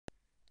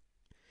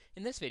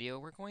In this video,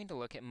 we're going to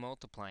look at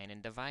multiplying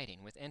and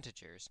dividing with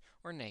integers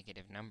or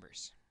negative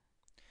numbers.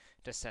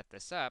 To set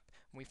this up,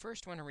 we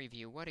first want to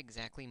review what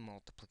exactly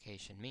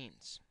multiplication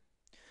means.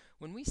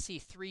 When we see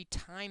 3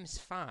 times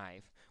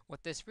 5,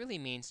 what this really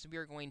means is we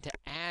are going to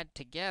add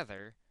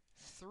together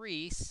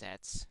 3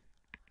 sets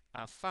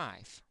of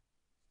 5.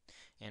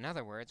 In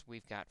other words,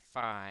 we've got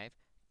 5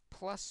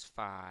 plus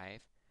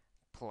 5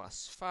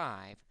 plus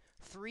 5,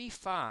 3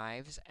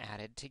 5s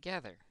added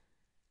together.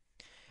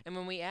 And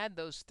when we add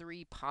those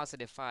 3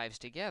 positive 5s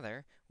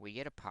together, we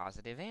get a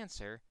positive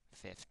answer,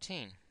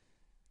 15.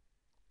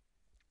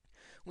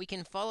 We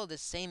can follow the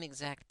same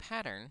exact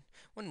pattern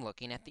when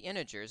looking at the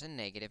integers and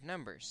negative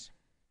numbers.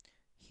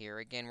 Here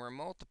again we're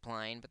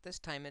multiplying, but this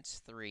time it's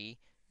 3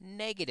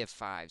 negative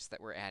 5s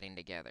that we're adding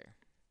together.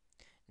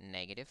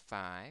 Negative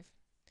 5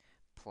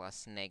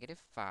 plus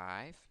negative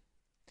 5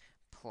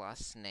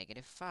 plus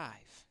negative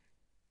 5.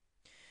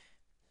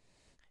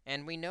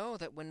 And we know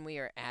that when we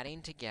are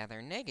adding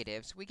together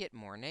negatives, we get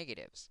more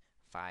negatives.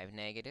 5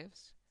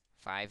 negatives,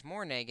 5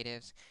 more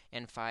negatives,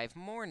 and 5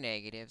 more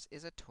negatives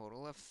is a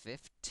total of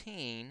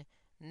 15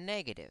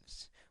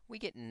 negatives. We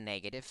get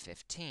negative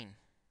 15.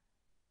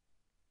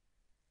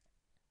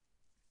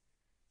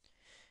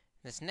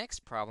 This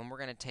next problem we're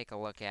going to take a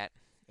look at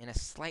in a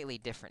slightly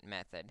different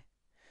method.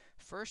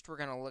 First, we're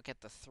going to look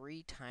at the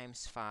 3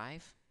 times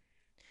 5.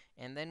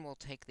 And then we'll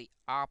take the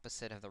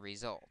opposite of the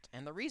result.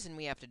 And the reason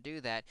we have to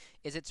do that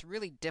is it's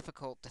really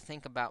difficult to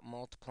think about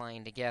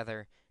multiplying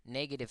together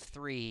negative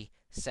 3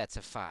 sets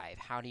of 5.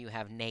 How do you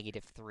have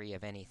negative 3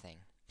 of anything?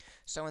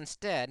 So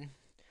instead,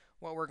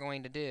 what we're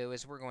going to do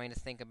is we're going to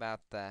think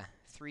about the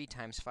 3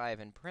 times 5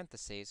 in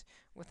parentheses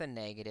with a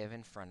negative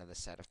in front of the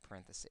set of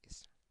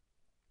parentheses.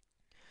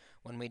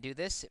 When we do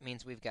this, it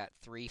means we've got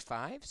 3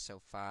 5s, so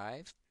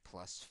 5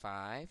 plus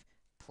 5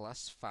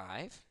 plus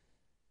 5.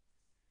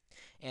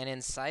 And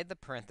inside the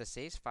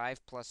parentheses,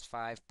 5 plus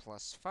 5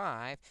 plus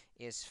 5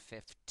 is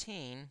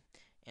 15.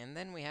 And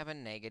then we have a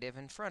negative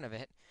in front of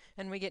it,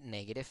 and we get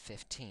negative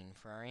 15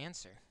 for our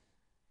answer.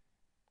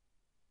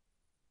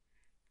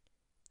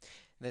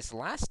 This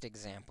last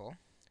example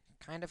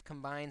kind of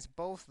combines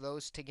both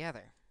those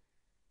together.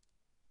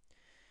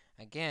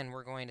 Again,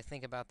 we're going to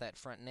think about that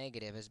front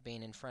negative as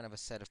being in front of a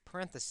set of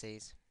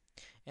parentheses.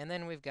 And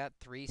then we've got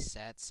 3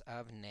 sets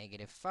of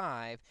negative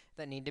 5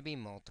 that need to be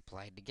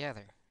multiplied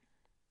together.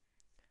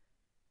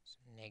 So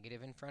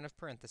negative in front of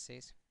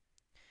parentheses,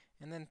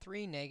 and then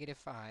 3 negative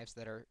 5s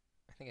that are,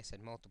 I think I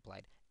said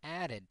multiplied,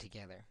 added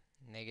together.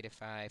 Negative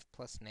 5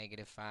 plus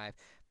negative 5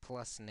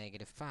 plus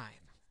negative 5.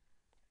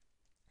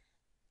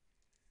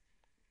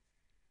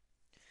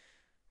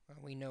 Well,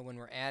 we know when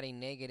we're adding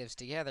negatives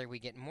together, we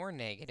get more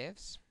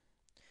negatives.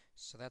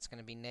 So that's going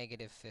to be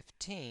negative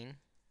 15.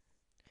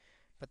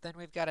 But then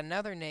we've got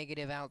another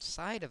negative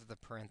outside of the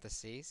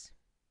parentheses.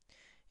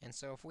 And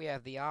so if we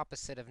have the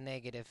opposite of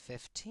negative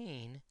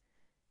 15,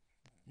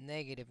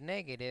 negative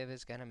negative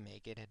is going to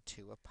make it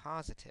to a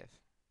positive.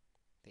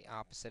 The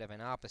opposite of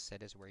an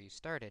opposite is where you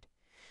started.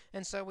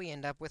 And so we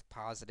end up with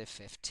positive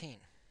 15.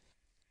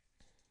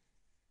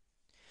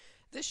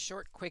 This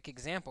short, quick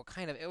example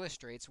kind of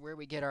illustrates where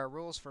we get our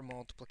rules for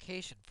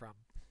multiplication from.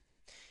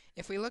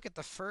 If we look at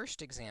the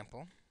first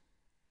example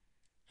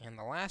and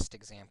the last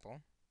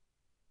example,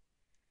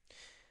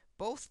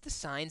 both the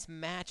signs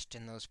matched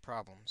in those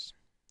problems.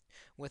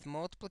 With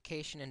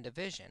multiplication and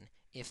division,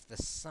 if the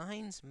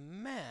signs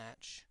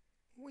match,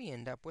 we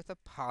end up with a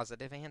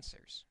positive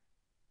answers.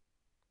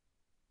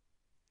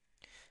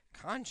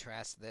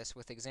 Contrast this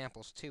with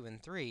examples 2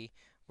 and 3,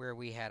 where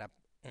we had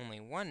only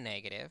one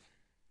negative.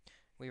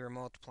 We were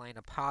multiplying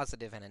a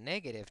positive and a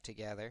negative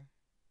together.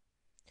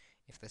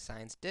 If the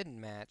signs didn't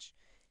match,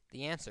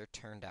 the answer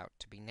turned out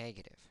to be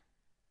negative.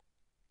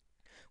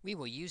 We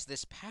will use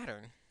this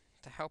pattern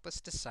to help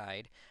us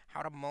decide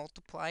how to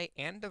multiply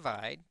and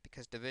divide,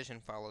 because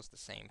division follows the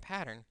same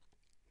pattern,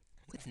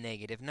 with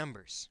negative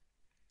numbers.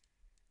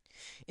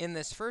 In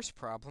this first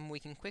problem, we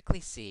can quickly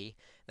see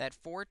that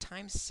 4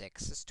 times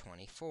 6 is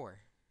 24.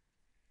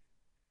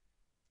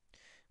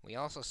 We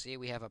also see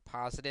we have a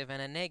positive and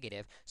a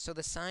negative, so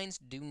the signs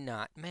do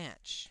not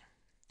match.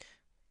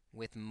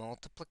 With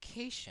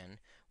multiplication,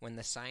 when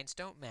the signs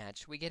don't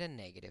match, we get a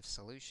negative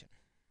solution.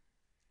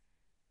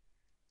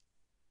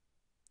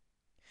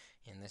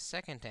 In the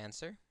second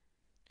answer,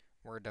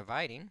 we're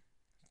dividing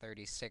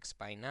 36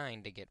 by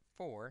 9 to get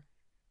 4.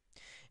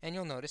 And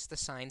you'll notice the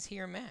signs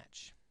here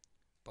match.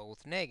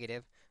 Both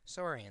negative,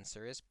 so our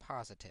answer is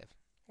positive,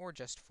 or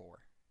just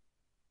 4.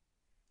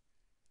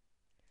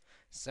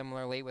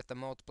 Similarly, with the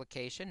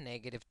multiplication,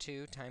 negative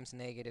 2 times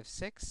negative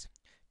 6.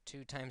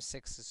 2 times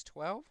 6 is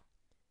 12.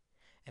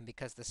 And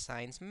because the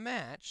signs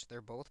match,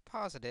 they're both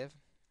positive,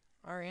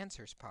 our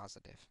answer is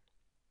positive.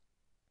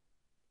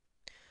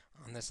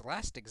 On this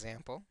last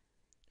example,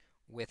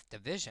 with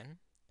division,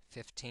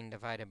 15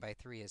 divided by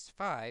 3 is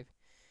 5.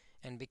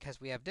 And because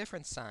we have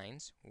different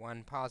signs,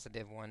 one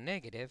positive, one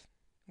negative,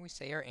 we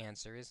say our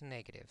answer is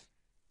negative.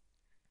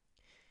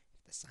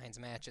 If the signs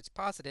match, it's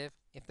positive.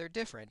 If they're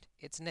different,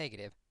 it's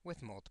negative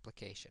with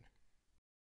multiplication.